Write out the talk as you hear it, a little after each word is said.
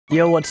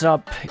Yo, what's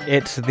up?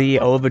 It's the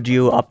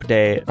overdue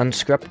update.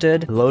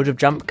 Unscripted, loads of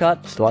jump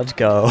cuts, let's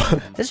go.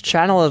 This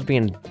channel has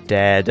been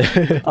dead.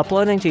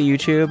 Uploading to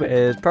YouTube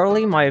is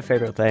probably my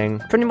favorite thing.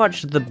 Pretty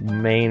much the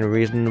main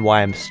reason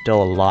why I'm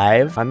still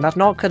alive. And that's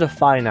not because of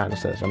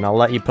finances, and I'll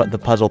let you put the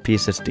puzzle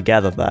pieces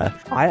together there.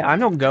 I'm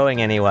not going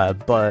anywhere,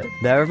 but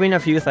there have been a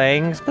few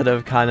things that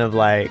have kind of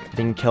like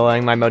been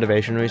killing my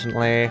motivation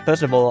recently.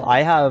 First of all,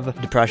 I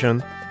have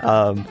depression.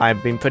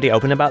 I've been pretty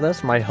open about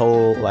this my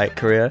whole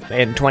career.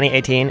 In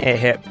 2018, it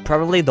hit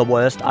probably the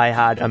worst. I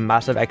had a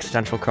massive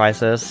existential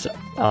crisis.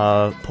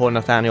 Poor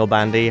Nathaniel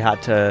Bandy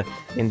had to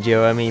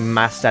endure me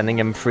mass sending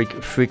him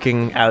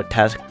freaking out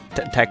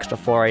text at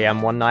 4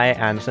 AM one night,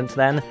 and since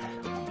then,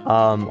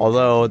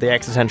 although the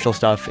existential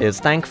stuff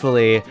is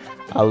thankfully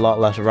a lot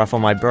less rough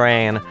on my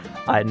brain,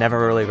 I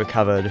never really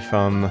recovered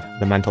from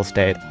the mental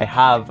state. I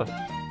have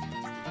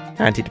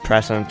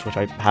antidepressants, which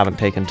I haven't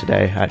taken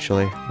today,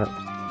 actually.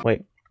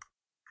 Wait.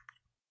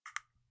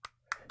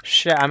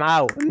 Shit, I'm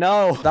out.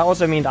 No! That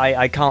also means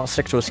I can't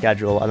stick to a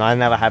schedule, and I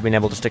never have been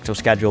able to stick to a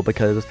schedule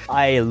because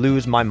I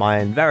lose my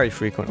mind very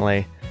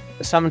frequently.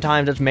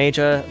 Sometimes it's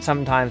major,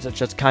 sometimes it's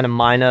just kind of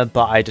minor,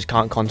 but I just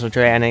can't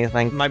concentrate on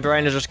anything. My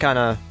brain is just kind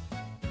of...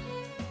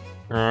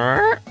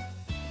 I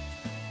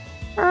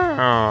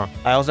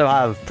also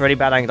have pretty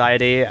bad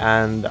anxiety,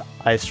 and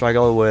I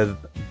struggle with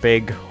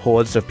big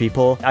hordes of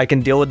people. I can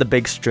deal with the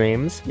big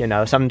streams, you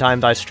know,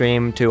 sometimes I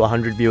stream to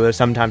 100 viewers,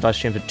 sometimes I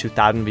stream to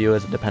 2,000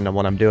 viewers, it depends on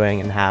what I'm doing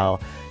and how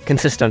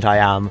consistent I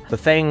am. The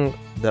thing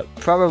that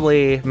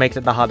probably makes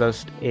it the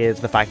hardest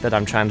is the fact that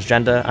I'm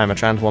transgender, I'm a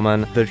trans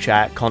woman. The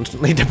chat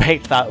constantly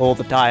debates that all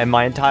the time.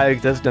 My entire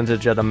existence is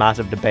just a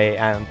massive debate,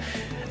 and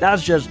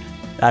that's just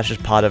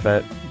part of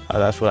it.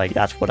 That's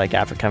what I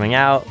get for coming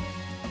out.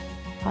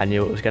 I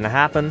knew it was gonna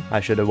happen.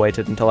 I should have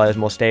waited until I was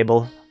more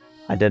stable.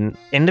 I didn't.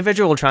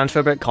 Individual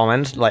transphobic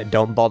comments,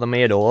 don't bother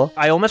me at all.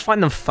 I almost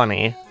find them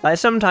funny.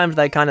 Sometimes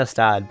they're kind of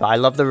sad, but I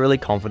love the really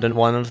confident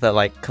ones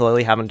that,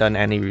 clearly haven't done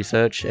any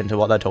research into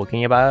what they're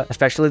talking about.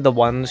 Especially the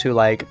ones who,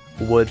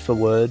 word for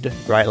word,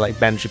 right,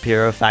 Ben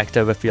Shapiro fact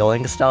over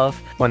feeling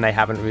stuff, when they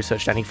haven't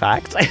researched any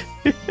facts.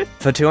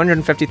 For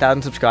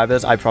 250,000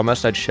 subscribers, I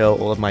promised I'd show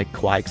all of my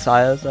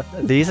Quagsires.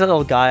 These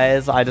little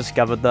guys, I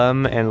discovered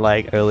them in,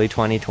 early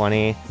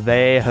 2020.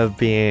 They have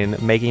been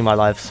making my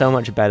life so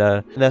much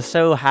better. They're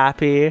so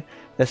happy.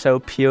 They're so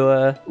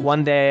pure.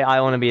 One day, I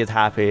want to be as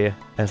happy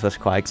as this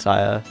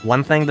Quagsire.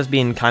 One thing that's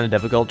been kind of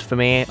difficult for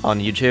me on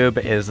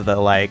YouTube is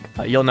that,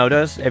 you'll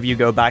notice if you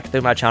go back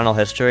through my channel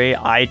history,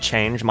 I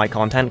change my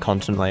content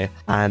constantly.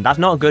 And that's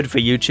not good for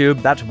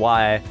YouTube. That's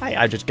why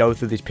I just go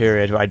through these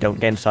periods where I don't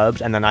gain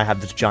subs, and then I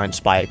have this giant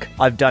spike.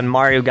 I've done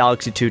Mario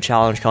Galaxy 2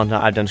 challenge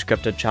content, I've done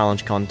scripted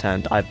challenge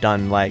content, I've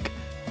done,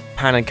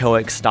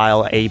 Panacoic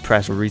style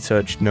A-press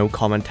research, no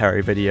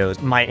commentary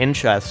videos. My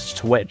interests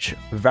switch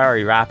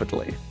very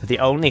rapidly. The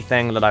only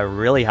thing that I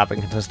really have a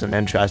consistent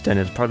interest in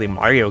is probably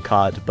Mario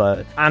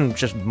Kart, and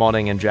just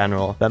modding in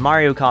general. But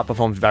Mario Kart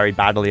performs very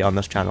badly on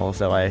this channel,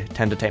 so I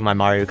tend to take my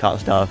Mario Kart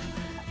stuff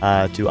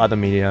to other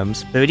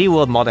mediums. 3D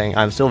world modding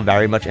I'm still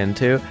very much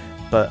into,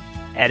 but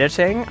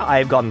editing,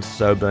 I've gotten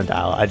so burnt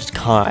out. I just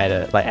can't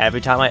edit. Every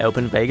time I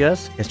open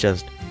Vegas, it's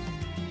just...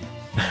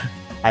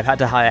 I've had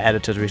to hire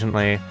editors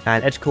recently,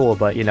 and it's cool,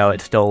 but,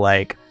 it's still,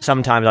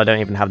 sometimes I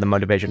don't even have the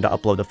motivation to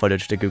upload the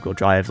footage to Google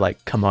Drive.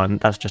 Come on,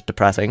 that's just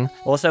depressing.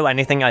 Also,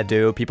 anything I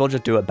do, people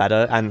just do it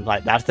better, and,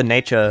 that's the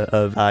nature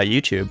of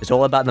YouTube. It's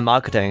all about the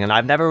marketing, and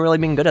I've never really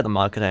been good at the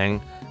marketing.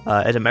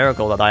 It's a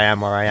miracle that I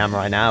am where I am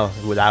right now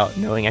without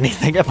knowing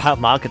anything about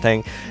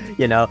marketing,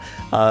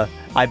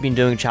 I've been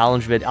doing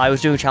I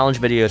was doing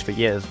challenge videos for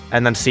years,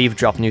 and then Steve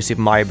dropped New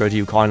Super Mario Bros.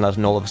 U Coinless,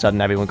 and all of a sudden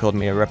everyone called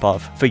me a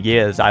ripoff. For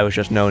years, I was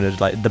just known as,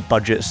 the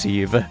budget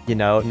Steve,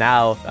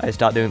 Now, I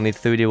start doing these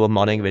 3D world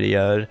modding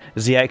videos.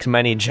 ZX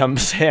Many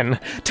jumps in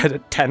to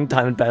 10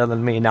 times better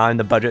than me. Now I'm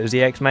the budget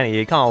ZX Many.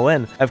 You can't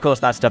win. Of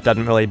course, that stuff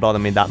doesn't really bother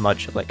me that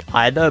much,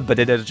 either, but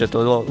it is just a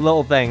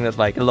little thing that's,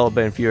 a little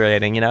bit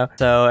infuriating,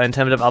 So, in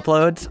terms of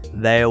uploads,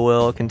 they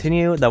will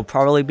continue. They'll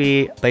probably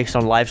be based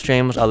on live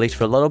streams, at least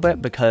for a little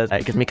bit, because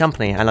it gives me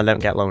company. And I don't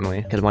get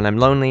lonely, because when I'm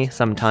lonely,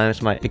 sometimes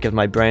it gives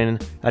my brain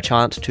a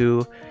chance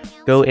to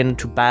go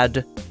into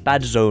bad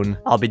zone.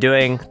 I'll be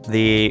doing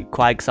the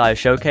Quagsire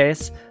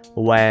showcase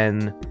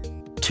when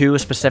 2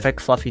 specific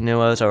fluffy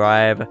Nuas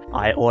arrive.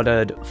 I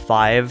ordered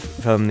 5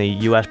 from the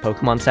US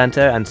Pokemon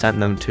Center and sent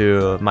them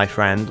to my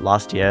friend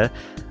last year,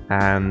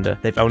 and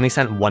they've only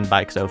sent 1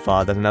 back so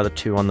far. There's another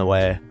 2 on the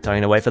way. So I'm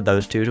gonna wait for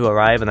those 2 to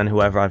arrive, and then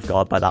whoever I've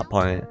got by that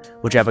point,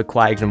 whichever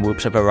Quags and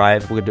Whoops have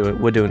arrived,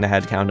 we're doing the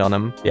head count on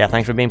them. Yeah,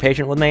 thanks for being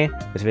patient with me.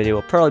 This video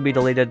will probably be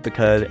deleted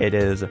because it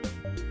has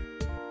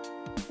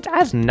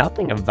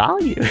nothing of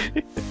value.